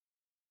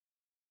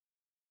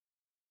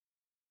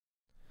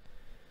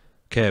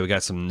Okay, we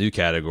got some new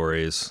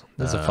categories.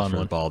 This is a fun for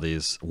one. the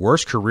Baldies.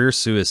 Worst career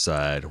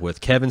suicide with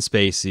Kevin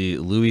Spacey,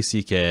 Louis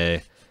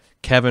C.K.,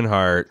 Kevin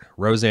Hart,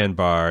 Roseanne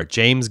Barr,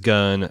 James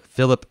Gunn,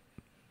 Philip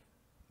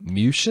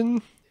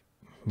Muchin,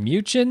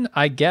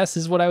 I guess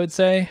is what I would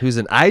say. who's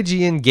an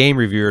IGN game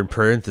reviewer in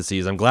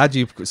parentheses. I'm glad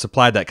you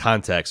supplied that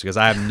context because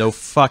I have no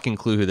fucking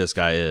clue who this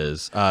guy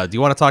is. Do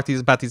you want to talk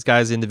about these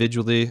guys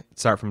individually?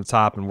 Start from the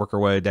top and work our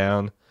way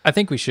down? I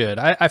think we should.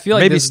 I feel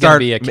like Maybe this is going to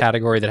be a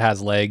category that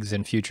has legs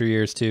in future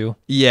years too.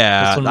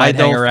 Yeah, This one might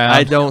hang around.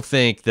 I don't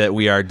think that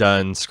we are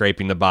done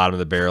scraping the bottom of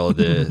the barrel of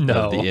the, No.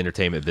 of the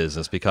entertainment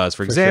business because,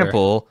 for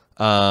example,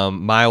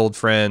 my old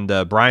friend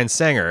Brian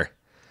Singer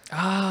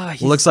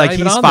looks like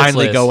he's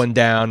finally going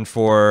down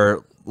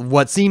for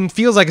what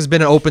feels like has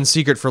been an open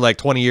secret for like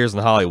 20 years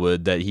in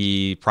Hollywood that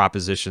he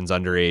propositions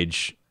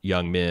underage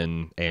young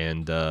men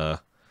and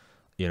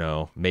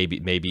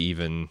maybe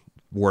even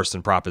worse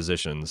than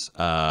propositions.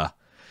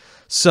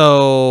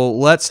 So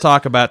let's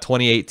talk about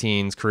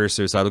 2018's career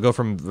suicide. We'll go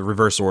from the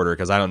reverse order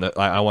because I don't know.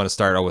 I want to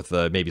start out with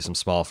maybe some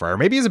small fry, or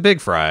maybe he's a big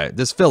fry.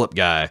 This Philip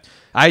guy,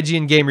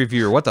 IGN game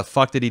reviewer. What the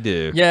fuck did he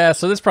do? Yeah,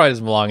 so this probably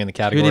doesn't belong in the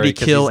category. Who did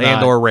he kill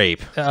and/or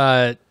rape?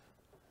 No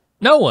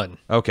one.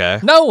 Okay.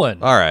 No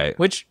one. All right.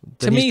 Which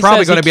to Then me he's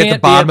probably going to be at the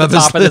bottom of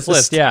top his of this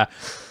list.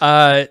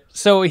 Yeah.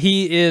 So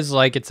he is,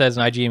 like it says,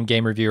 an IGN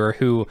game reviewer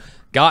who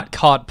got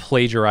caught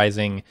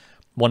plagiarizing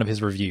one of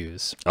his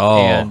reviews. Oh.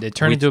 And it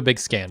turned into a big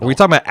scandal. Are we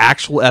talking about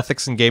actual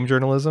ethics in game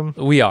journalism?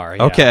 We are.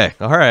 Yeah. Okay.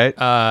 All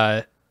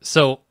right.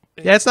 So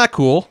yeah, it's not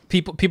cool.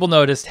 people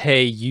noticed,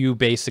 hey, you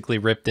basically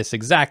ripped this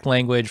exact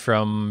language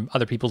from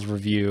other people's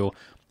review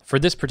for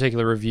this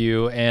particular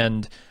review,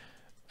 and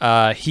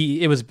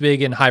it was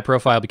big and high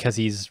profile because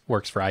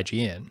works for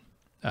IGN,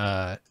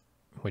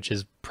 which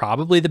is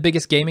probably the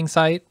biggest gaming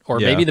site, or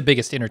maybe the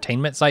biggest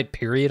entertainment site,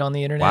 period, on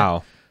the internet.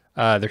 Wow.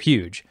 They're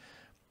huge.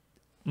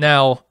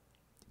 Now,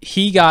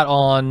 he got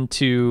on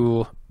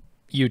to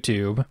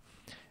YouTube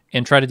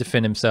and tried to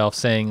defend himself,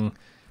 saying,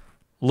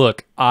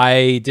 look,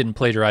 I didn't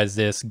plagiarize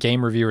this.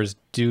 Game reviewers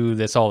do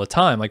this all the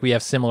time. Like, we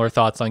have similar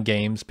thoughts on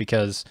games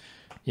because,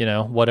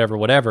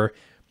 whatever.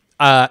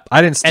 I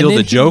didn't steal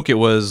the joke. It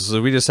was,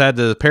 we just had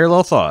the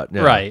parallel thought.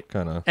 Yeah, right.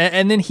 Kind of.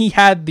 And then he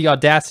had the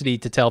audacity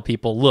to tell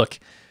people, look,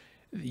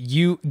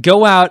 you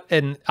go out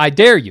and I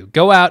dare you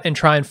go out and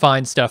try and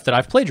find stuff that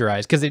I've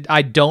plagiarized because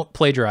I don't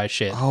plagiarize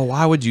shit. Oh,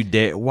 why would you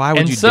dare? Why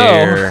would And you so,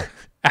 dare?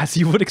 as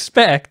you would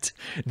expect,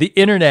 the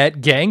internet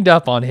ganged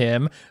up on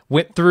him,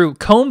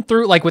 combed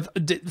through like with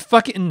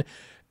fucking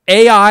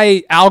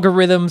AI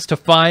algorithms to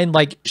find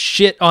like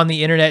shit on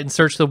the internet and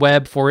search the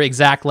web for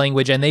exact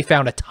language, and they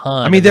found a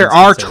ton. I mean, of there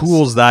are instances.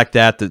 tools like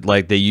that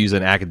like they use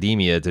in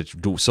academia to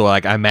do. So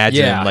like I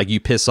imagine like you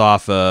piss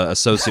off a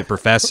associate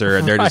professor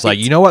and they're just like,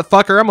 you know what,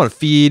 fucker, I'm gonna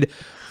feed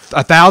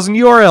 1,000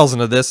 URLs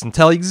into this and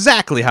tell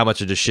exactly how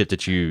much of the shit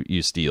that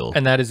you steal.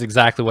 And that is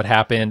exactly what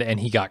happened, and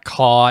he got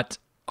caught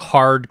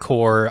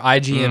hardcore.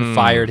 IGN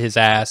fired his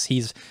ass.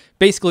 He's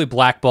basically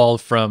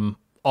blackballed from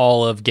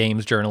all of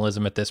games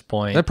journalism at this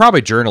point. And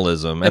probably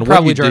journalism. And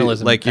probably what you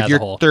journalism do, like if as a you're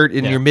whole.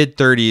 in your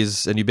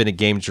mid-30s and you've been a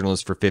game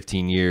journalist for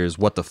 15 years,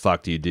 what the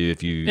fuck do you do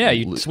if you... Yeah,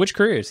 you switch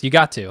careers. You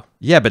got to.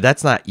 Yeah, but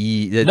that's not...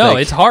 No,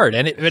 it's hard.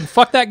 And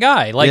fuck that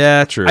guy. Like,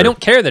 yeah, true. I don't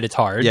care that it's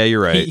hard. Yeah,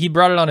 you're right. He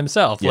brought it on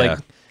himself. Yeah. Like,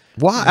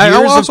 why? I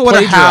also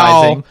wonder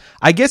how...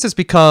 I guess it's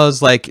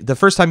because like the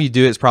first time you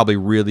do it, it's probably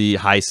really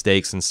high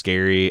stakes and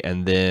scary,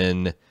 and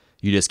then...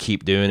 you just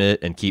keep doing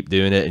it and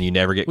you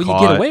never get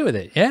caught. You get away with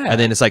it, yeah. And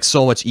then it's like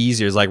so much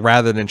easier. It's like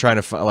rather than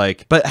trying to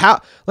like, but how?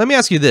 Let me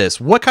ask you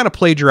this: what kind of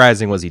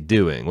plagiarizing was he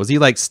doing? Was he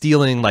like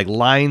stealing like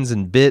lines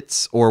and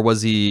bits, or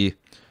was he?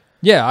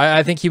 Yeah,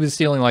 I think he was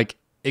stealing like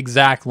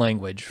exact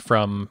language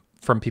from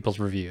people's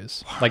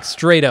reviews, like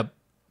straight up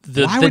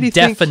the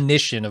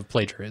definition of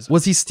plagiarism.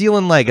 Was he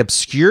stealing like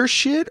obscure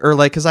shit, or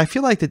like? Because I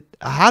feel like that.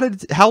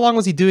 How long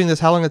was he doing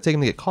this? How long did it take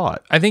him to get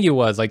caught? I think it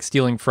was like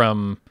stealing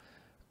from.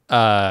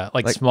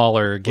 Like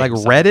smaller game like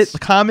sites. Reddit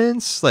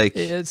comments, like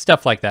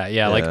stuff like that.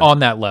 Yeah, like on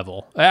that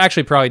level.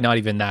 Actually, probably not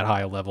even that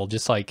high a level.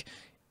 Just like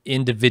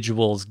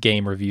individuals'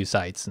 game review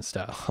sites and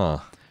stuff. Huh.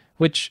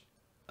 Which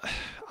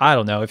I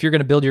don't know. If you're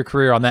going to build your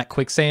career on that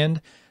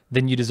quicksand,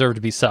 then you deserve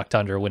to be sucked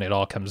under when it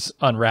all comes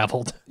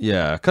unraveled.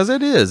 Yeah, because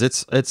it is.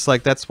 It's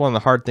like that's one of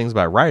the hard things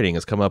about writing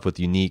is come up with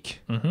unique,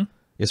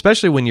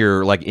 especially when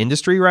you're like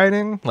industry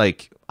writing.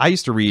 Like I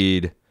used to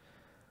read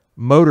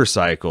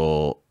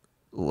motorcycle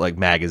like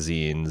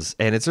magazines,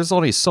 and there's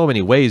only so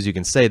many ways you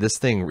can say this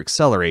thing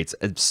accelerates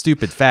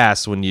stupid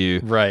fast when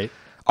you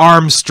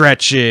arm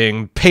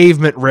stretching,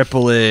 pavement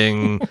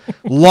rippling,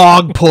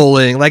 log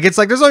pulling. Like it's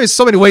like there's only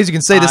so many ways you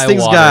can say this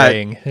thing's got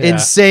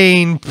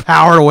insane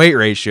power to weight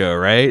ratio,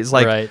 right? It's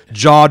like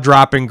jaw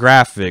dropping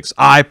graphics,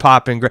 eye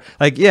popping,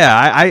 like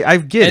I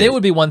get it. And it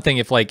would be one thing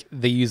if like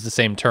they use the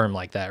same term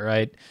like that,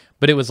 right?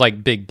 But it was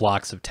like big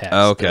blocks of text.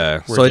 Okay,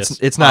 so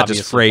it's not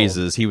just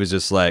phrases. He was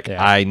just like,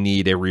 I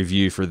need a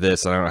review for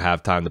this, and I don't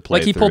have time to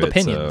play. Like he pulled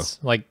opinions.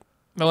 So. Like,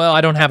 well,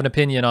 I don't have an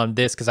opinion on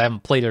this because I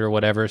haven't played it or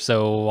whatever,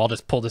 so I'll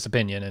just pull this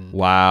opinion and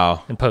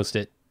and post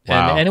it.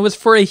 Wow. And it was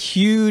for a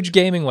huge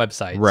gaming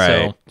website.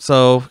 Right.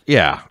 So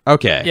yeah.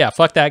 Okay. Yeah,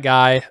 fuck that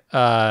guy.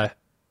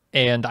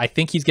 And I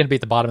think he's going to be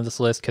at the bottom of this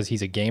list because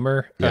he's a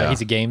gamer. Yeah.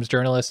 He's a games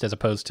journalist as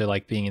opposed to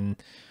like being in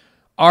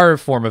our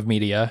form of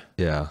media.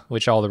 Yeah.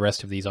 Which all the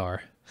rest of these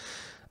are.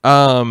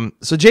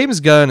 So James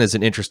Gunn is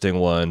an interesting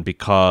one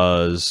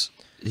because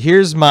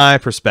here's my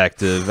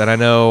perspective, and I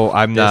know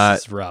I'm not.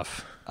 This is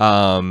rough.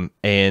 And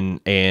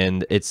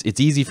it's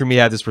easy for me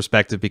to have this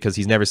perspective because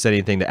he's never said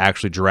anything that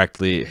actually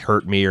directly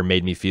hurt me or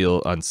made me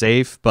feel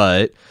unsafe.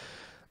 But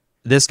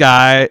this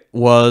guy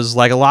was,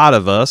 like a lot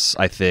of us,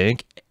 I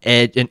think,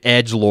 an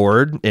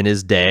edgelord in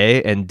his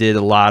day, and did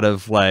a lot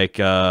of like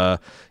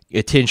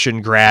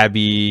attention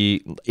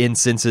grabby,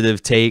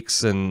 insensitive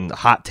takes and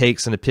hot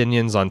takes and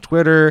opinions on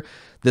Twitter.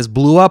 This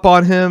blew up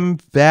on him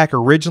back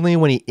originally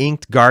when he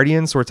inked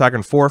Guardians. So we're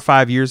talking 4 or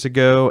 5 years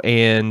ago,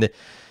 and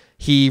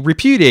he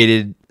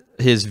repudiated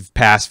his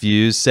past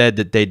views, said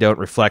that they don't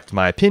reflect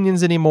my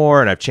opinions anymore,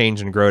 and I've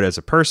changed and grown as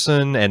a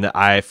person. And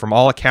I, from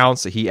all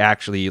accounts, that he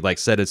actually like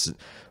said it's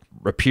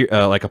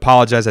like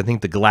apologized, I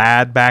think, to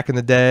Glad back in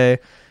the day.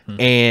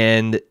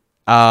 And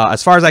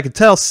as far as I could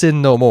tell,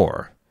 sin no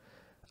more.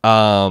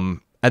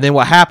 And then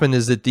what happened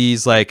is that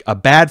these like a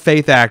bad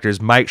faith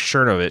actors, Mike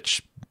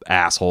Chernovich,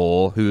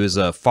 asshole, who is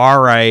a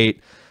far right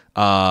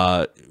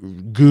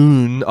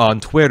goon on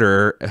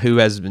Twitter, who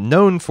has been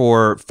known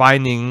for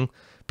finding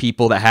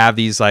people that have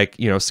these like,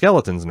 you know,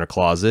 skeletons in their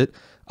closet,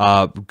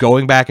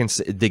 going back and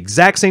the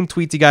exact same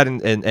tweets he got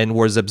and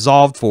was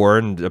absolved for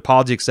and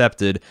apology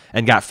accepted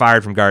and got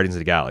fired from Guardians of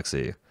the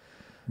Galaxy.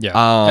 Yeah.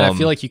 And I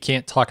feel like you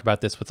can't talk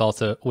about this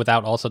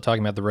without also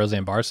talking about the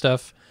Roseanne Barr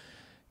stuff,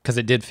 because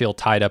it did feel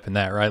tied up in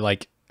that, right?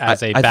 Like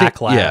as a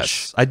backlash.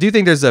 Yes, I do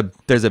think there's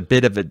a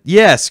bit of it.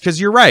 Yes, because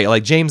you're right.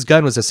 Like James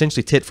Gunn was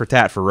essentially tit for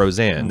tat for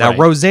Roseanne. Now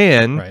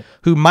Roseanne,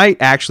 who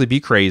might actually be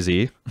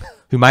crazy,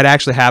 who might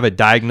actually have a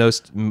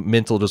diagnosed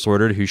mental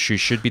disorder, who she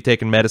should be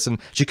taking medicine.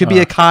 She could be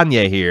a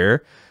Kanye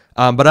here,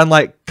 but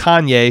unlike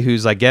Kanye,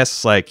 who's I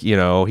guess like, you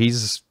know,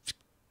 he's.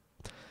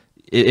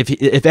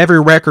 If every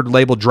record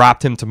label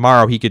dropped him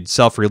tomorrow, he could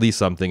self-release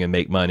something and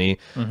make money.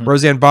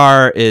 Roseanne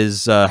Barr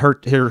is her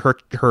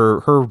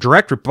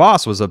director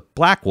boss was a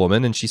black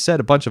woman, and she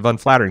said a bunch of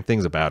unflattering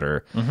things about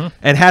her,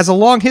 and has a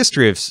long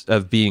history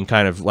of being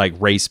kind of like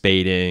race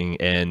baiting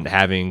and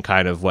having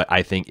kind of what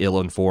I think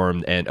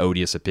ill-informed and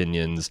odious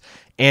opinions.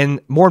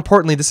 And more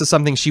importantly, this is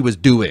something she was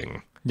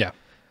doing. Yeah.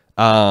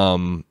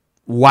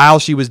 While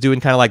she was doing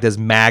kind of like this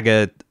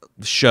MAGA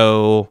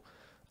show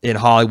in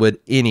Hollywood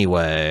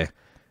anyway.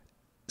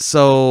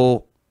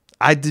 So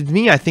I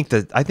think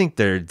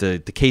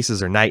the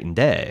cases are night and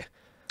day.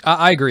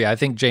 I agree. I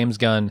think James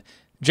Gunn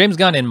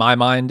in my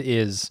mind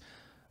is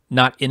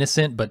not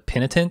innocent but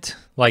penitent.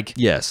 Like,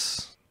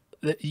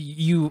 anything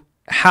you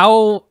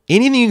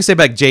can say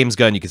about James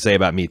Gunn, you could say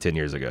about me 10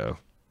 years ago.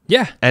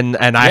 Yeah. And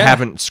I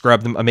haven't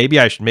scrubbed them. Maybe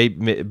I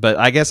should, but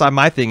I guess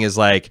my thing is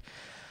like,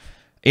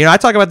 you know, I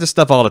talk about this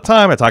stuff all the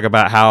time. I talk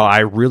about how I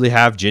really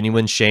have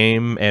genuine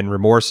shame and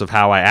remorse of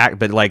how I act,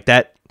 but like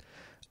that.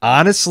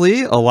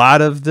 Honestly, a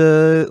lot of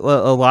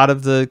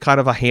the kind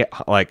of like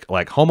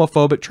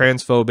homophobic,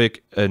 transphobic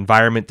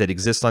environment that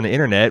exists on the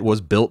internet was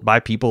built by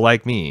people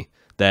like me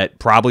that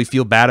probably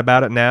feel bad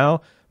about it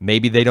now.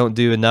 Maybe they don't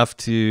do enough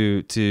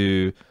to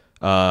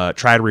try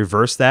to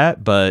reverse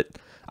that, but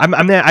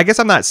I guess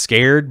I'm not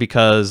scared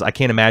because I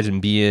can't imagine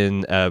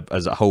being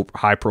as a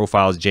high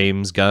profile as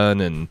James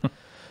Gunn and.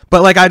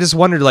 But like, I just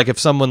wondered, like, if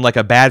someone like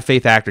a bad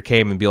faith actor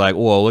came and be like,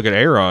 "Well, look at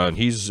Aaron.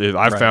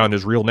 I found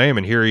his real name,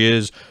 and here he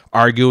is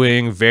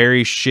arguing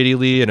very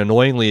shittily and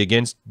annoyingly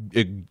against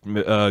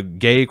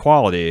gay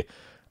equality."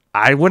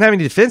 I wouldn't have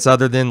any defense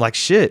other than like,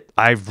 shit.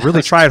 I've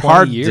really tried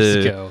hard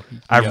to.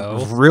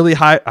 I've really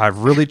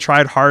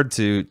tried hard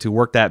to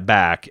work that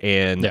back,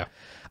 and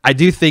I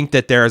do think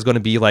that there is going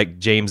to be like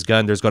James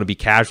Gunn. There's going to be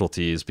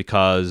casualties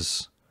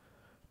because,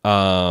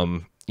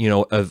 you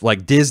know, of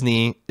like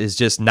Disney is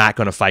just not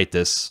going to fight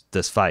this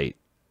fight.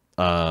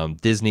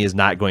 Disney is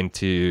not going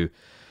to.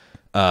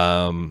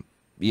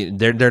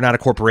 They're not a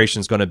corporation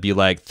that's going to be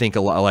like think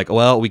a lot like,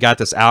 well, we got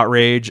this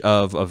outrage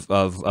of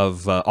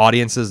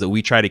audiences that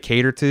we try to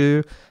cater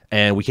to,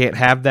 and we can't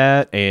have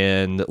that,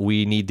 and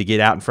we need to get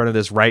out in front of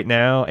this right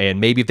now. And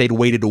maybe if they'd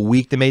waited a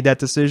week, they made that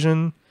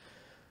decision.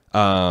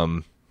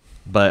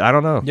 But I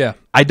don't know. Yeah,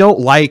 I don't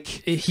like.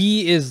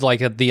 He is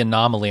like the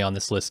anomaly on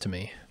this list to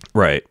me.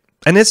 Right.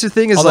 And that's the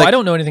thing is, although like, I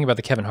don't know anything about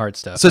the Kevin Hart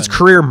stuff. So it's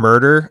career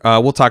murder.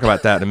 We'll talk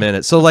about that in a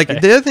minute. So like the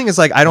other thing is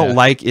like I don't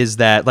like is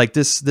that like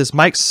this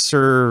Mike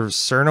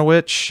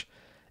Chernovich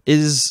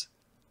is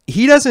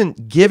he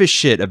doesn't give a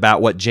shit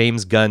about what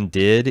James Gunn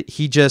did.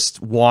 He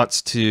just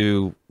wants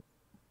to,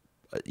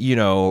 you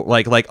know,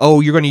 like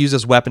oh, you're going to use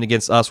this weapon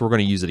against us. We're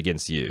going to use it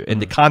against you.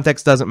 And the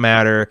context doesn't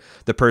matter.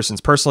 The person's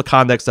personal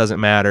context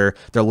doesn't matter.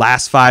 Their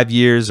last 5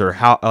 years or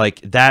how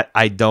like that.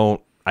 I don't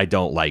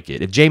don't like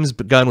it. If James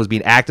Gunn was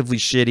being actively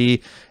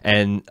shitty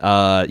and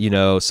you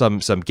know, some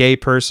gay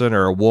person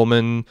or a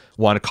woman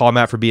want to call him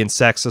out for being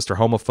sexist or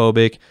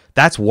homophobic,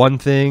 that's one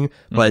thing.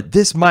 But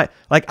this might,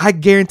 like, I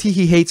guarantee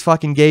he hates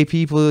fucking gay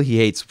people. He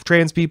hates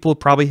trans people.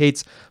 Probably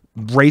hates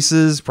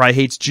races. Probably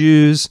hates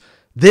Jews.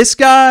 This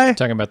guy,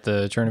 talking about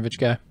the Chernovich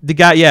guy,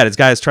 this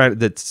guy is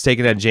that's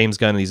taking out James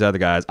Gunn and these other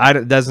guys. I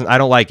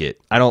don't like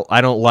it. I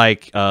don't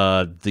like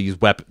these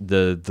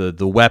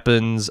the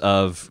weapons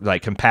of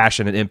like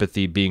compassion and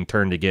empathy being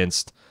turned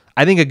against,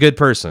 I think, a good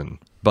person.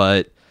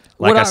 But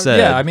like I said,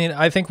 yeah, I mean,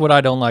 I think what I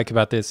don't like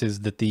about this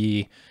is that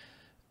the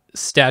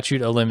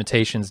statute of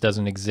limitations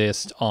doesn't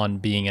exist on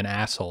being an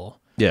asshole.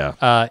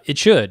 Yeah, it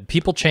should.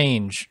 People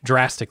change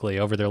drastically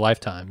over their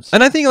lifetimes,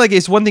 and I think like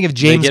it's one thing if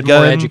James they get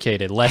Gunn more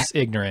educated, less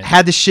ignorant,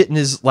 had the shit in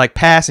his like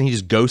past and he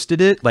just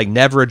ghosted it, like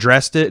never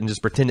addressed it and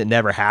just pretend it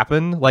never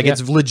happened. Like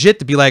it's legit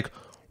to be like,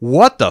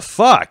 what the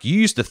fuck? You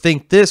used to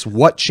think this.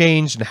 What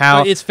changed and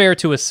how? But it's fair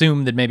to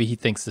assume that maybe he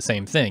thinks the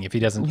same thing if he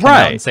doesn't come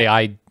out and say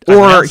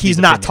or he's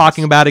not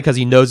talking about it because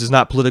he knows it's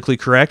not politically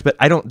correct. But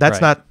I don't.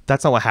 That's not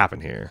what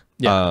happened here.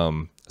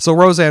 Yeah. So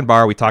Roseanne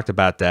Barr, we talked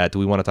about that. Do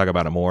we want to talk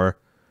about it more?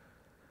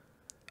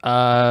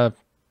 No.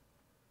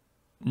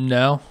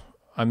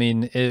 I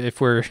mean, if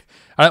we're,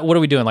 what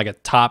are we doing? Like a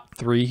top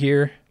 3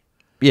 here?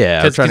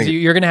 Yeah, because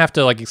you're gonna have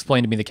to like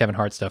explain to me the Kevin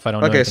Hart stuff. I don't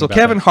know. Okay, so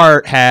Kevin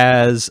Hart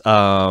has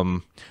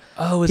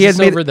is this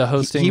over the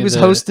hosting? He was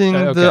hosting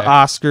the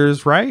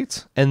Oscars,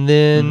 right? And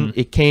then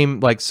it came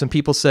like some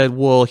people said,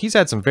 well, he's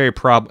had some very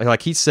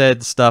like he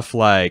said stuff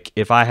like,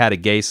 if I had a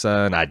gay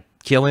son, I'd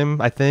kill him,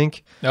 I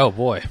think. Oh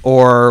boy.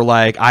 Or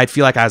like, I'd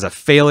feel like I was a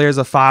failure as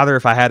a father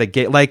if I had a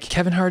gay, like,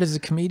 Kevin Hart is a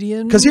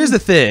comedian. Because here's the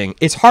thing,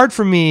 it's hard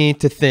for me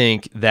to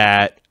think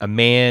that a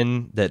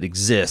man that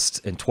exists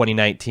in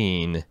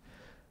 2019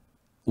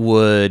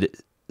 would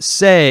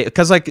say,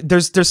 because like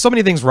there's so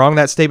many things wrong with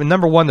that statement.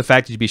 Number one, the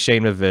fact that you'd be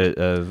ashamed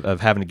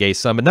of having a gay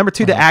son, but number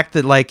two, to act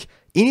that like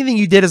anything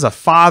you did as a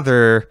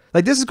father,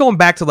 like this is going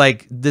back to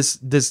like this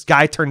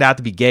guy turned out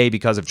to be gay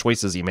because of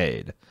choices he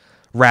made,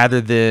 rather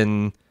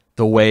than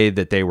the way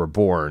that they were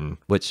born,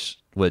 which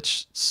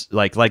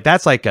like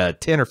that's like a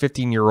 10 or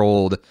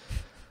 15-year-old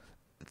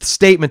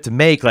statement to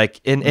make,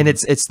 like, and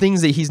it's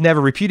things that he's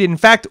never reputed. In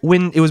fact,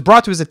 when it was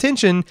brought to his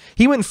attention,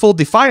 he went in full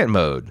defiant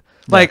mode.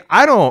 Like,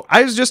 I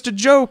was just a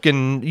joke,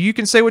 and you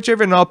can say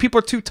whatever, and all people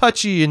are too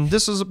touchy, and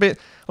this was a bit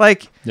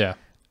like, yeah,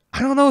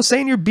 I don't know,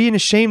 saying you're being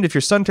ashamed if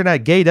your son turned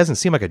out gay doesn't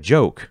seem like a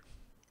joke.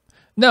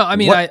 No, I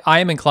mean, I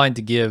am inclined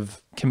to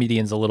give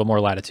comedians a little more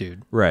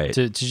latitude, right,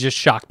 to just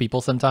shock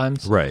people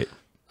sometimes, right.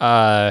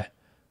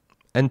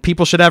 And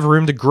people should have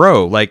room to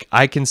grow. Like,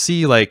 I can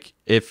see, like,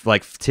 if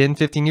like 10,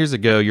 15 years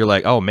ago, you're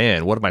like, oh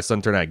man, what if my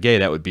son turned out gay?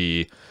 That would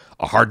be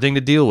a hard thing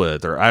to deal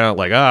with. Or I don't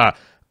like,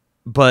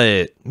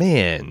 but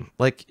man,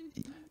 like,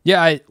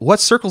 yeah, what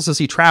circles does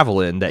he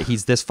travel in that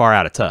he's this far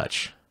out of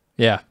touch?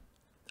 Yeah.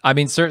 I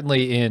mean,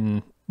 certainly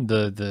in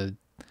the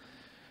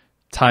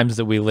times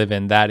that we live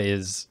in, that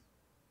is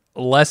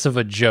less of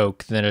a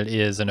joke than it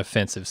is an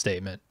offensive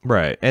statement.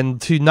 Right.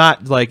 And to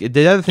not, like,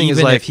 the other thing even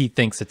is, like, if he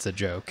thinks it's a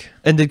joke.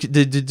 And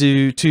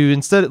to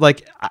instead,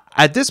 like,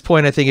 at this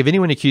point, I think if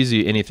anyone accuses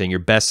you of anything,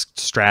 your best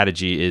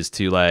strategy is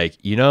to, like,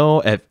 you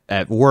know,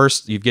 at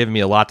worst, you've given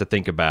me a lot to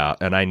think about,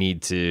 and I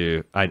need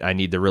to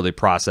really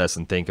process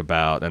and think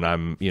about, and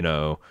I'm, you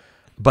know,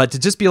 but to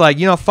just be like,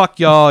 you know, fuck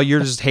y'all,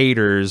 you're just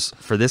haters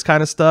for this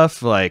kind of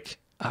stuff, like,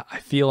 I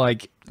feel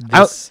like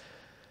this...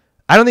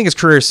 I don't think it's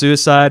career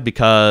suicide,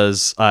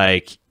 because,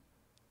 like,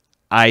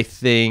 I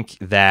think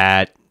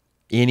that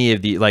any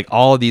of the, like,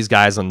 all of these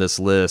guys on this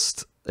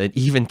list, and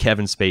even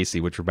Kevin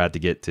Spacey, which we're about to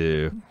get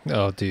to,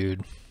 oh,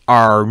 dude,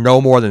 are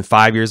no more than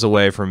 5 years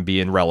away from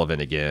being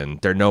relevant again.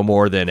 They're no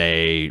more than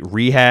a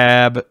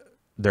rehab.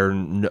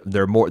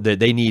 They're more.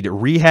 They need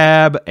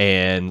rehab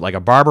and like a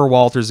Barbara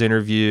Walters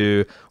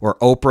interview, or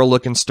Oprah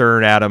looking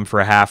stern at them for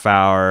a half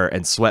hour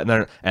and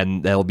sweating,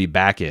 and they'll be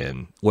back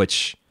in.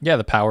 Which, yeah,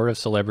 the power of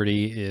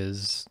celebrity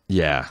is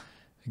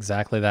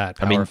exactly that,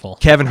 powerful. I mean,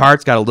 Kevin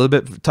Hart's got a little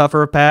bit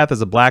tougher a path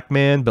as a black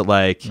man, but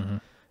like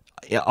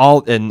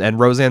and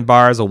Roseanne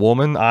Barr as a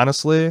woman,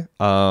 honestly.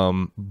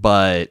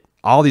 But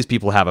all these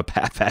people have a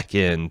path back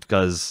in,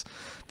 because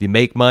if you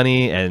make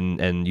money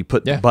and you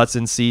put butts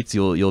in seats,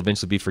 you'll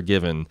eventually be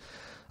forgiven.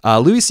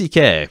 Louis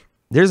C.K.,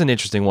 there's an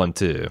interesting one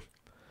too.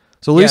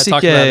 So Louis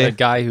C.K., about a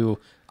guy who,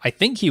 I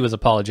think he was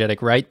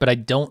apologetic, right? But I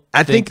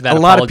think that a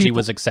lot apology of people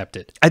was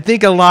accepted. I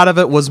think a lot of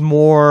it was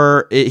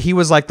more, he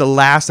was like the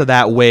last of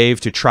that wave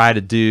to try to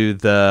do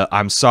the,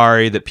 I'm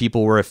sorry that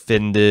people were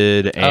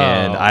offended.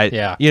 And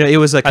you know, it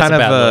was a kind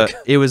of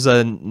it was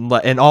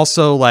and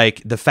also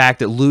like the fact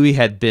that Louis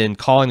had been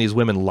calling these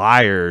women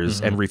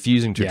liars and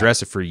refusing to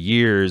address it for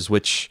years,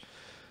 which,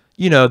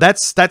 you know,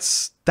 that's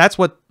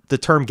what the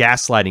term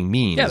gaslighting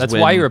means. Yeah, that's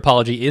why your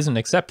apology isn't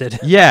accepted.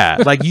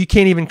 Yeah, like you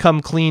can't even come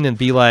clean and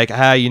be like,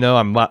 you know,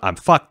 I'm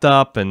fucked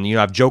up, and you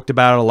know, I've joked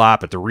about it a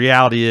lot, but the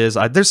reality is,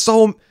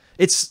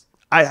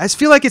 I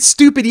feel like it's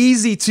stupid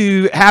easy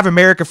to have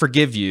America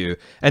forgive you.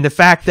 And the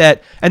fact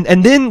that, and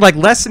then like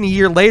less than a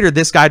year later,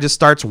 this guy just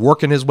starts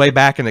working his way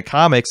back into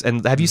comics.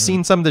 And have you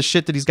seen some of the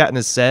shit that he's got in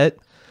his set?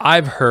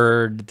 I've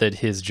heard that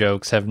his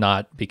jokes have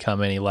not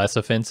become any less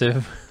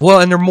offensive. Well,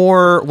 and they're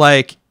more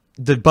like,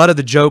 the butt of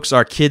the jokes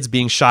are kids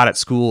being shot at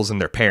schools and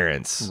their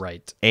parents.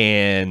 Right.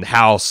 And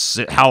how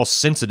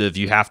sensitive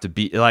you have to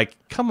be. Like,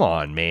 come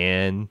on,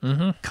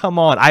 man. Come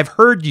on. I've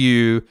heard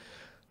you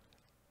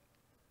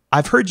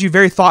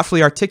very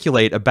thoughtfully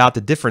articulate about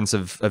the difference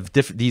of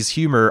these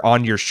humor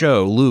on your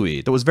show,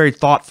 Louis. That was very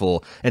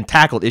thoughtful and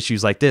tackled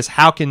issues like this.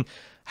 How can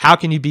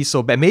you be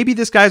so bad? Maybe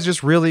this guy's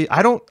just really,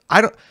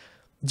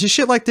 just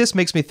shit like this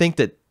makes me think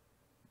that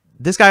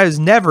this guy is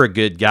never a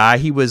good guy.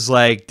 He was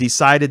like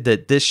decided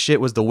that this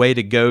shit was the way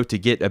to go to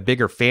get a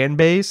bigger fan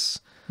base.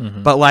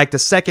 But like the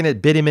second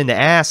it bit him in the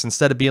ass,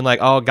 instead of being like,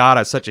 oh God,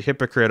 I'm such a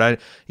hypocrite,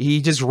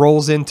 he just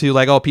rolls into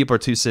like, oh, people are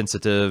too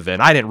sensitive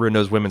and I didn't ruin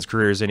those women's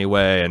careers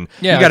anyway. And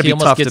yeah, you gotta he be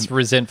almost tough gets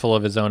resentful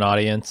of his own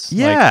audience.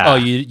 Yeah.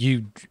 Like, oh,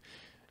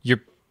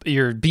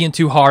 you're being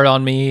too hard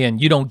on me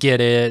and you don't get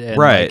it. And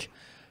right. Like,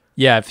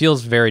 yeah, it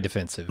feels very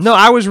defensive. No,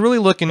 I was really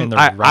looking.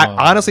 I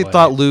honestly way.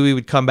 thought Louis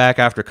would come back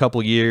after a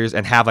couple years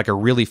and have like a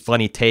really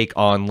funny take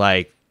on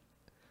like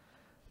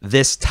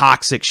this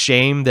toxic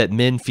shame that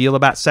men feel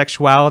about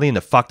sexuality and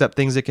the fucked up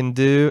things it can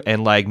do,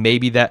 and like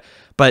maybe that.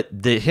 But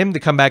him to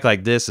come back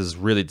like this is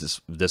really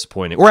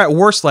disappointing. Or at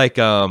worst, like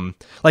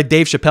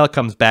Dave Chappelle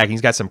comes back and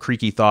he's got some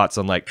creaky thoughts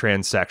on like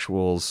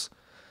transsexuals,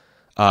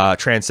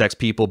 transsex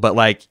people, but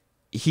like.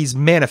 He's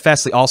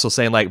manifestly also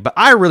saying like, but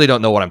I really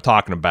don't know what I'm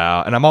talking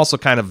about. And I'm also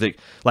kind of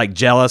like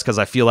jealous because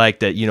I feel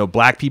like that, you know,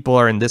 black people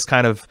are in this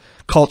kind of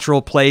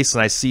cultural place.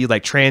 And I see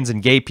like trans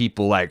and gay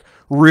people like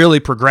really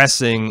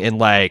progressing in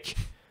like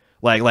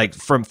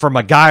from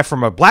a guy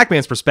from a black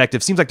man's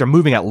perspective, seems like they're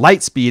moving at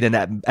light speed. And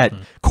at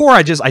core,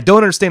 I don't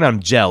understand. I'm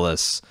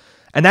jealous.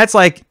 And that's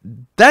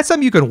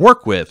something you can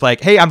work with.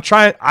 Like, hey, I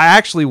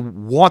actually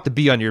want to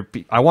be on your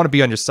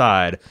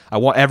side. I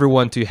want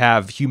everyone to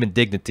have human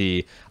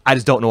dignity. I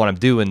just don't know what I'm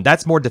doing.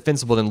 That's more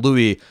defensible than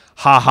Louis,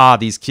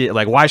 these kids.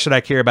 Like, why should I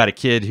care about a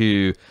kid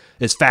who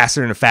is faster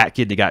than a fat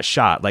kid that got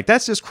shot? Like,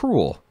 that's just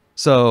cruel.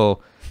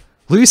 So,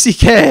 Louis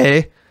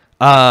C.K.,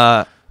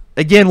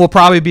 again, will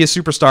probably be a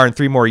superstar in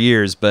 3 more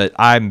years, but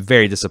I'm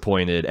very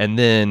disappointed. And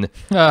then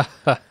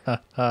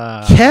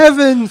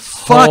Kevin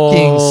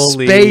fucking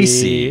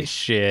Spacey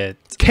shit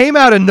came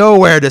out of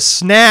nowhere to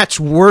snatch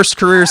worst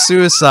career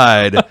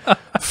suicide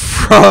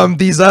from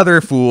these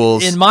other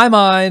fools. In my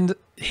mind,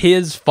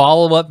 his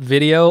follow-up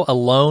video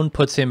alone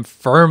puts him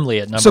firmly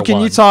at number 1. So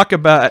can you talk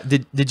about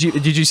did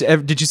you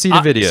see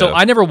the video? So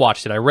I never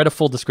watched it. I read a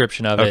full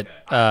description of it.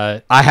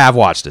 I have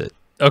watched it.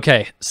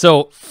 Okay,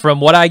 so from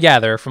what I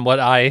gather, from what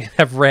I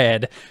have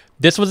read,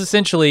 this was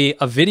essentially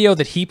a video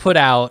that he put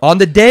out on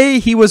the day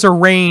he was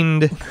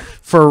arraigned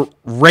for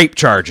rape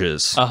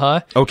charges.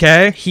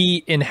 Okay?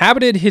 He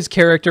inhabited his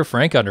character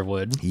Frank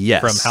Underwood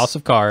from House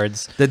of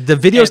Cards. The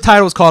video's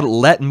title was called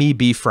Let Me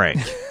Be Frank.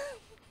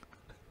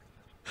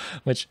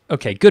 Which,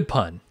 okay, good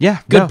pun. Yeah,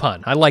 good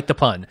pun. I like the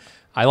pun.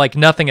 I like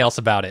nothing else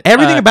about it.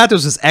 Everything about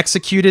this was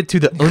executed to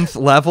the nth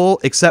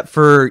level, except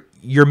for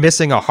you're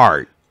missing a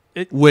heart.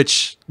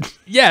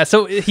 Yeah,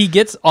 so he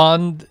gets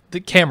on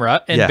the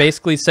camera and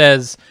basically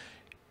says,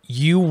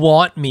 you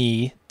want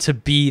me to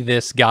be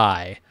this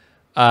guy.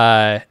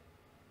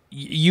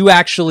 You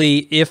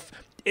actually, if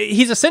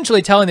he's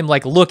essentially telling him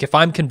like, look, if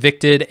I'm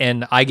convicted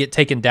and I get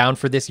taken down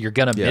for this, you're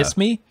gonna miss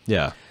me.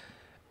 Yeah.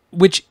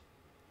 Which,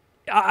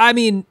 I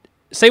mean,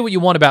 say what you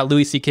want about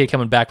Louis C.K.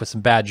 coming back with some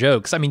bad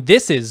jokes. I mean,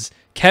 this is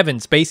Kevin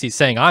Spacey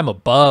saying I'm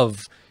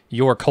above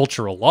your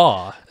cultural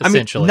law,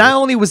 essentially. I mean, not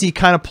only was he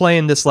kind of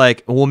playing this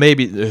like, well,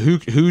 maybe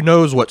who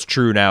knows what's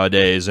true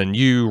nowadays, and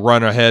you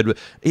run ahead,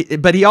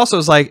 but he also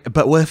was like,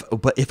 but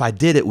if I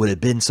did it, would it have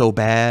been so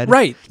bad?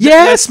 Right?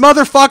 Yes,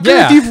 motherfucker.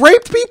 Yeah. If you've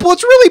raped people,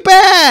 it's really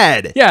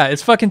bad. Yeah,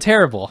 it's fucking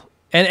terrible.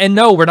 And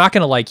no, we're not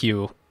gonna like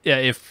you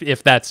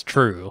if that's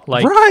true.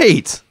 Like,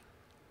 right?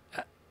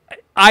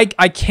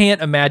 I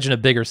can't imagine a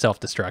bigger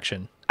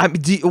self-destruction. I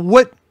mean,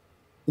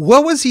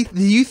 what was he?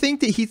 Do you think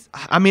that he?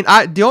 I mean,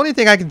 the only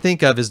thing I can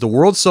think of is the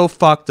world's so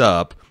fucked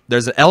up.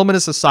 There's an element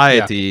of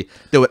society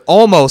that would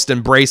almost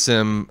embrace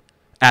him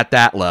at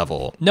that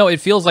level. No,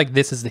 it feels like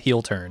this is the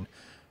heel turn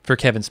for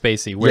Kevin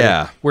Spacey,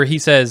 where he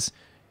says,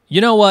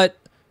 "You know what?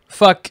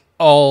 Fuck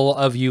all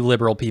of you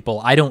liberal people.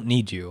 I don't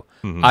need you.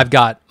 I've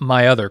got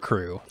my other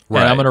crew, and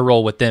I'm gonna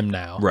roll with them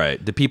now."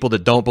 Right, the people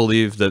that don't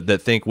believe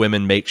that think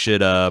women make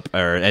shit up,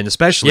 and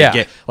especially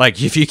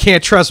like if you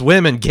can't trust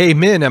women, gay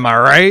men. Am I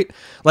right?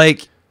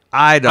 Like.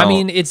 I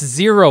mean, it's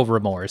zero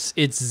remorse.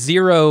 It's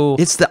zero.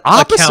 It's the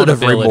opposite of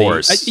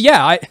remorse.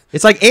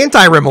 It's like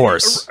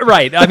anti-remorse.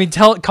 Right. I mean,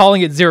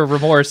 calling it zero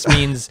remorse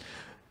means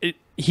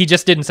he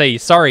just didn't say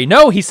sorry.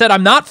 No, he said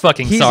I'm not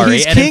fucking sorry.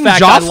 He's and King in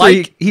fact, Joffrey. I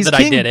like that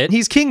I did it.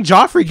 He's King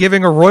Joffrey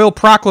giving a royal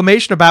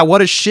proclamation about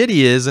what a shit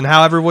he is and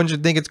how everyone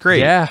should think it's great.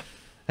 Yeah.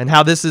 And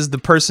how this is the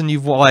person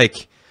you've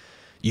like.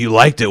 you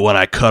liked it when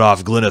I cut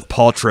off Gwyneth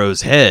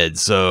Paltrow's head,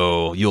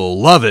 so you'll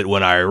love it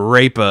when I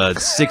rape a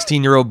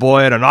 16-year-old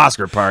boy at an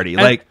Oscar party.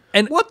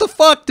 And what the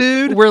fuck,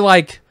 dude? We're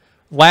like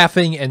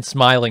laughing and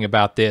smiling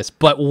about this,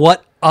 but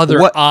what other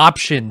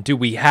option do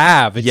we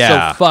have? It's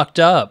so fucked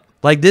up.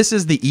 Like, this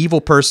is the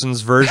evil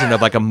person's version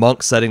of like a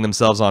monk setting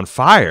themselves on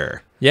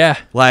fire. Yeah.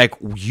 Like,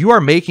 you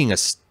are making a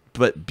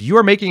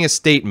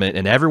statement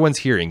and everyone's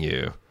hearing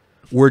you.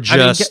 We're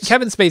just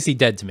Kevin Spacey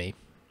dead to me.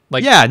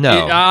 Like, yeah,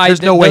 no,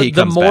 there's no way he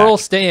comes back. The moral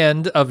back.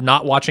 stand of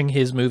not watching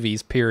his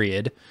movies,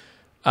 period,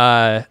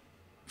 for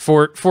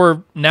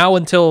now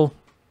until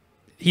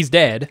he's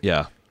dead.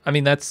 Yeah, I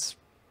mean that's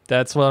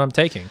what I'm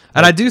taking.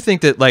 And I do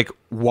think that like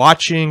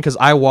watching, because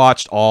I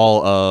watched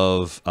all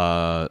of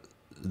the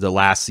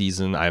last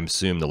season. I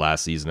assume the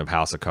last season of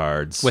House of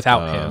Cards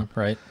without him,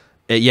 right?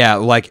 Yeah,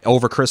 like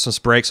over Christmas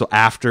break. So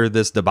after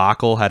this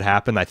debacle had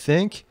happened, I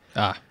think.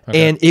 Okay.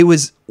 And it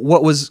was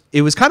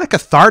kind of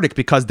cathartic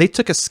because they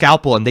took a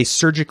scalpel and they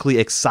surgically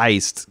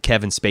excised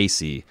Kevin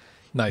Spacey.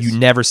 Nice. You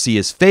never see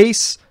his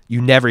face.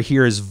 You never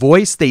hear his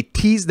voice. They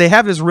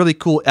have this really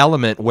cool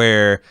element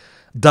where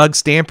Doug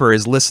Stamper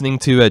is listening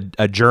to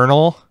a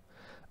journal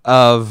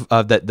of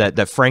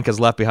that Frank has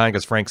left behind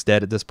because Frank's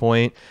dead at this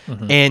point.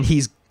 Mm-hmm. And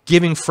he's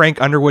giving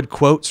Frank Underwood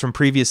quotes from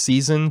previous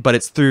season, but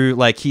it's through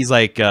like he's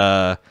like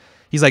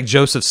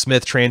Joseph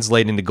Smith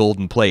translating the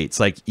golden plates.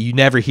 Like you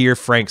never hear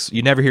Kevin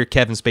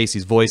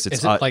Spacey's voice.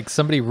 Is it like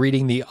somebody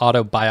reading the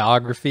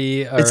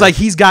autobiography? It's like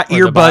he's got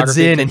earbuds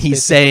in and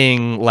he's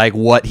saying like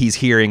what he's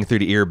hearing through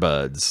the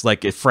earbuds.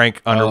 Like if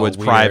Frank Underwood's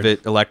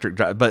private electric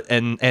drive, but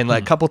and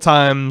like a couple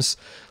times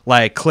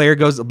like Claire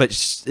goes, but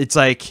it's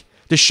like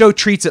the show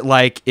treats it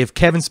like if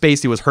Kevin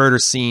Spacey was heard or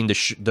seen,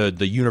 the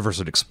universe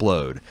would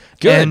explode.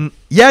 Good. And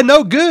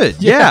good.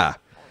 Yeah.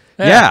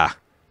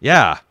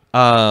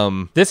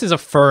 This is a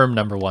firm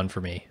number one for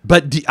me.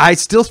 But I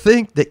still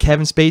think that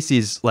Kevin Spacey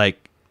is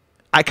like,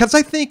 because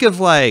I think of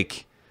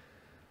like,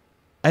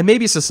 and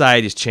maybe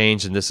society's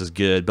changed and this is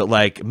good, but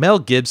like Mel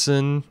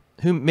Gibson,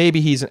 who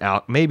maybe he's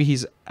an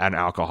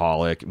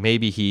alcoholic,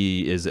 maybe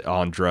he is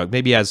on drugs,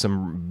 maybe he has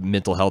some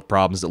mental health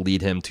problems that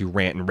lead him to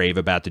rant and rave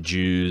about the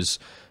Jews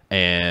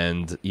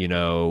and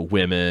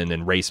women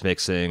and race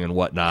mixing and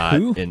whatnot.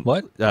 Who? And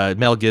what?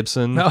 Mel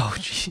Gibson. Oh,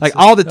 Jesus. Like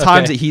all the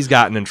times that he's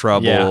gotten in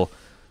trouble. Yeah.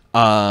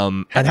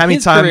 And how many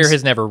his times career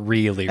has never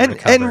really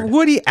recovered. And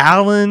Woody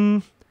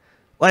Allen,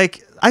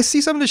 like I see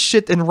some of the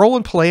shit, and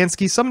Roland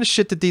Polanski, some of the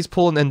shit that these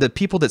pull, and the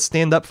people that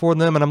stand up for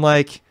them, and I'm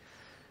like,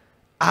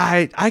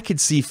 I could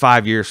see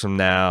 5 years from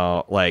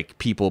now, like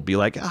people be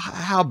like,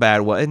 how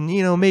bad was, and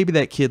maybe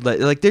that kid,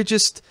 like they're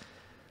just,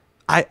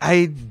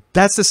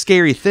 that's the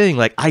scary thing.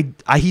 Like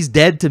he's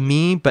dead to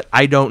me, but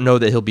I don't know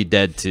that he'll be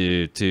dead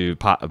to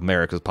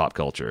America's pop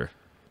culture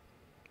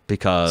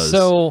because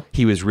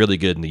he was really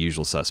good in The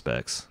Usual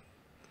Suspects.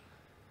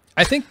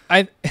 I think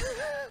I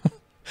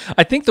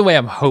think the way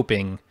I'm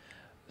hoping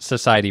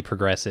society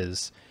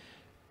progresses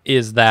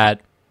is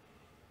that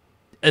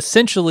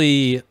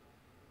essentially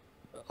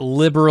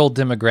liberal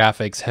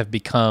demographics have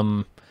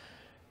become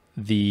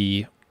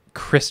the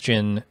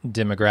Christian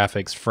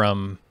demographics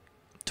from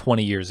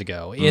 20 years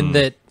ago, in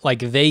that like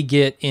they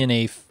get in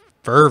a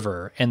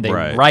fervor and they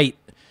write,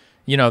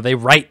 they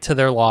write to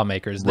their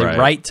lawmakers, they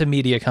write to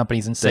media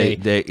companies and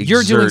say,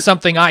 you're doing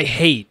something I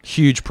hate.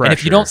 Huge pressure. And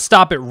if you don't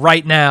stop it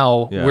right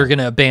now, we're going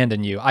to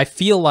abandon you. I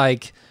feel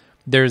like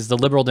there's the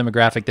liberal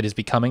demographic that is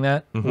becoming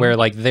that, where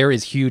like there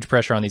is huge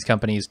pressure on these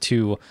companies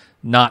to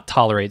not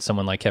tolerate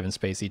someone like Kevin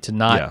Spacey, to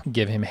not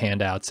give him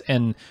handouts.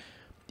 And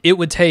it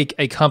would take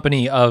a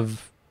company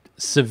of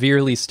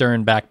severely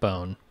stern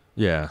backbone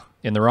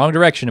in the wrong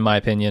direction, in my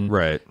opinion,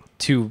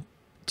 to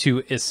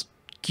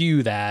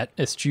eschew that.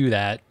 I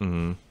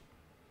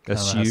don't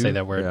know how to say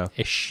that word.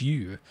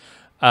 Eschew.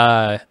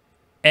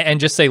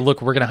 And just say,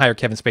 look, we're going to hire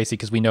Kevin Spacey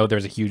because we know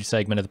there's a huge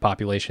segment of the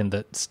population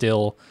that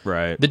still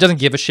that doesn't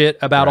give a shit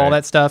about all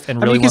that stuff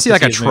and really you can wants see to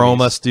like a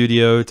trauma movies.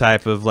 Studio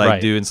type of like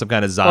doing some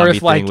kind of zombie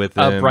thing with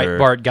them. Or if like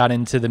Breitbart got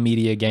into the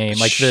media game,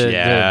 like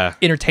the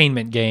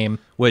entertainment game,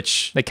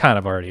 which they kind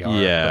of already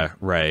are. Yeah,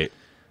 right.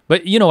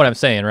 But you know what I'm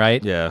saying,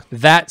 right? Yeah.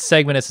 That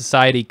segment of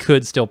society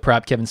could still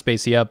prop Kevin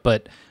Spacey up,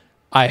 but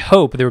I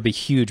hope there would be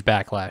huge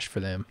backlash for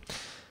them.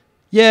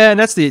 Yeah, and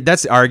that's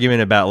the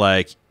argument about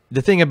like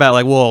the thing about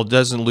like, well,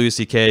 doesn't Louis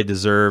C.K.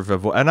 deserve a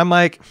voice? And I'm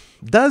like,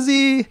 does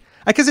he?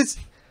 Because it's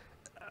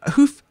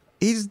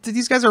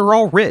these guys are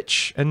all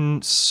rich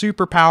and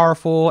super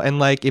powerful, and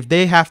like if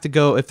they have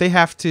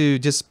to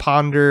just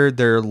ponder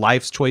their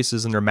life's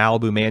choices in their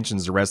Malibu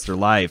mansions the rest of their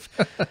life,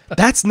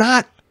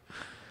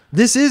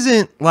 this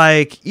isn't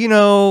like,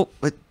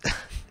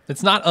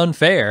 it's not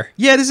unfair.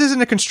 Yeah, this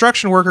isn't a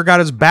construction worker got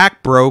his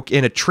back broke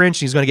in a trench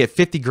and he's going to get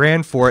 50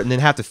 grand for it and then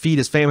have to feed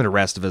his family the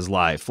rest of his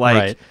life.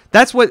 Like,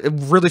 that's what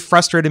really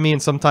frustrated me.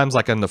 And sometimes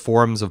like on the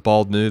forums of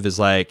Bald Move is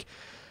like,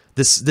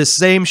 this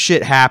same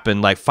shit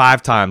happened like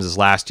 5 times this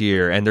last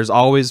year. And there's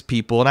always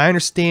people, and I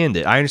understand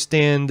it. I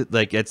understand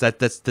like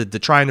that's the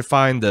trying to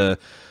find the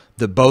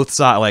both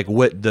side, like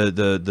what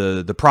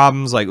the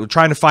problems, like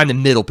trying to find the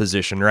middle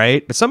position.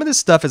 Right. But some of this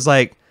stuff is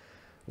like,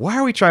 why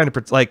are we trying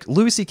to like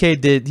Louis C.K.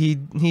 did? He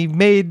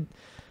made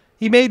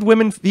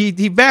women. He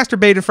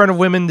masturbated in front of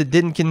women that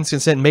didn't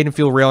consent, and made them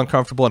feel real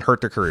uncomfortable and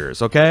hurt their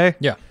careers. Okay.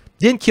 Yeah.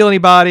 Didn't kill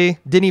anybody.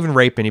 Didn't even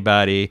rape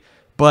anybody.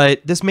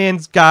 But this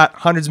man's got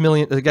hundreds of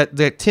millions, got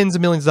tens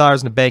of millions of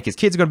dollars in the bank. His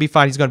kids are going to be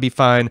fine. He's going to be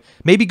fine.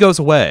 Maybe goes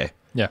away.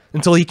 Yeah.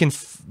 Until he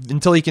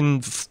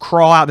can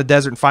crawl out in the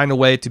desert and find a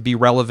way to be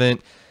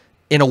relevant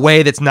in a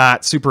way that's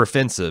not super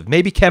offensive.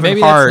 Maybe Kevin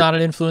Hart. That's not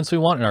an influence we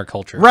want in our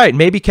culture. Right.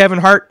 Maybe Kevin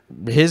Hart,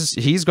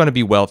 he's going to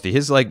be wealthy.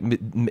 His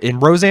in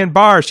Roseanne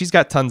Barr, she's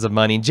got tons of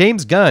money.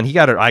 James Gunn,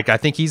 I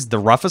think he's the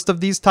roughest of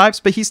these types,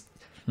 but he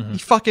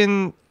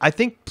fucking, I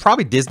think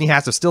probably Disney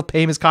has to still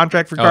pay him his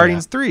contract for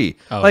Guardians 3.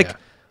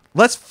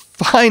 Let's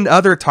find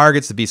other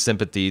targets to be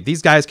sympathy.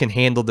 These guys can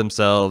handle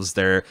themselves.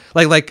 They're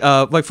like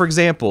for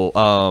example,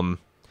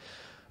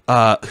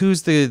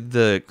 who's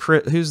the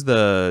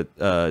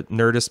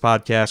Nerdist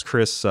podcast?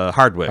 Chris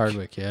Hardwick.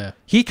 Hardwick, yeah.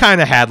 He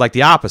kind of had like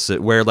the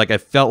opposite, where like I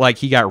felt like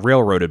he got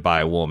railroaded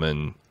by a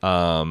woman.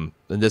 And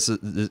this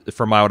is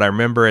from what I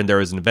remember. And there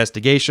was an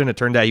investigation. It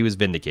turned out he was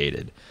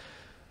vindicated.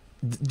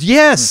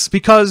 Yes,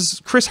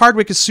 because Chris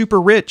Hardwick is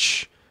super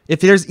rich. If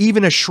there's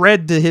even a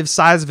shred to his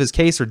size of his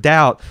case or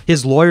doubt,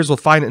 his lawyers will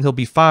find it and he'll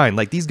be fine.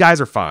 Like, these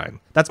guys are fine.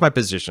 That's my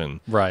position.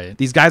 Right.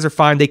 These guys are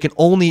fine. They can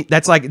only,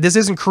 that's like, this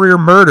isn't career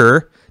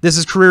murder. This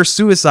is career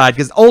suicide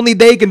because only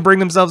they can bring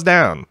themselves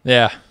down.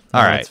 Yeah.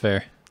 All right. That's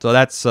fair. So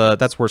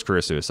that's worst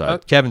career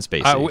suicide. Kevin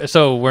Spacey.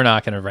 So we're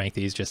not going to rank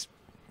these, just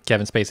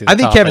Kevin Spacey. I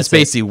think Kevin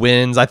Spacey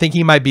wins. I think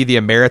he might be the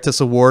Emeritus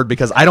Award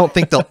because I don't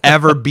think there'll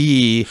ever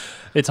be.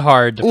 It's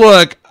hard.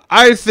 Look,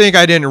 I think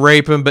I didn't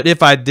rape him, but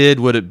if I did,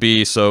 would it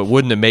be? So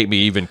wouldn't it make me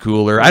even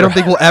cooler? I don't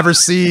think we'll ever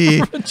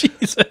see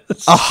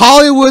a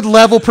Hollywood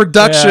level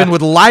production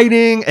with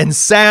lighting and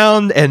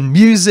sound and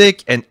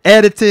music and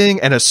editing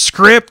and a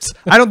script.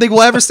 I don't think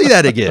we'll ever see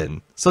that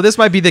again. So this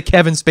might be the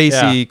Kevin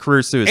Spacey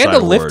career suicide and a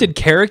award. lifted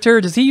character.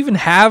 Does he even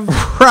have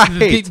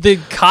the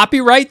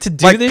copyright to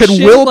do this? Could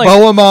shit? Will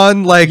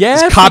Bohemond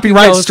yes,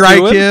 copyright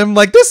strike him?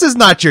 Like, this is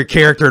not your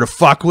character to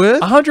fuck with.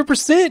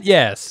 100%.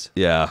 Yes.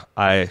 Yeah.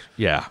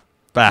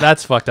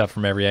 That's fucked up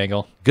from every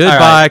angle.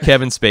 Goodbye,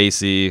 Kevin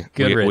Spacey.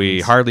 Good we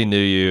riddance. hardly knew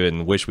you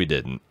and wish we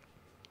didn't.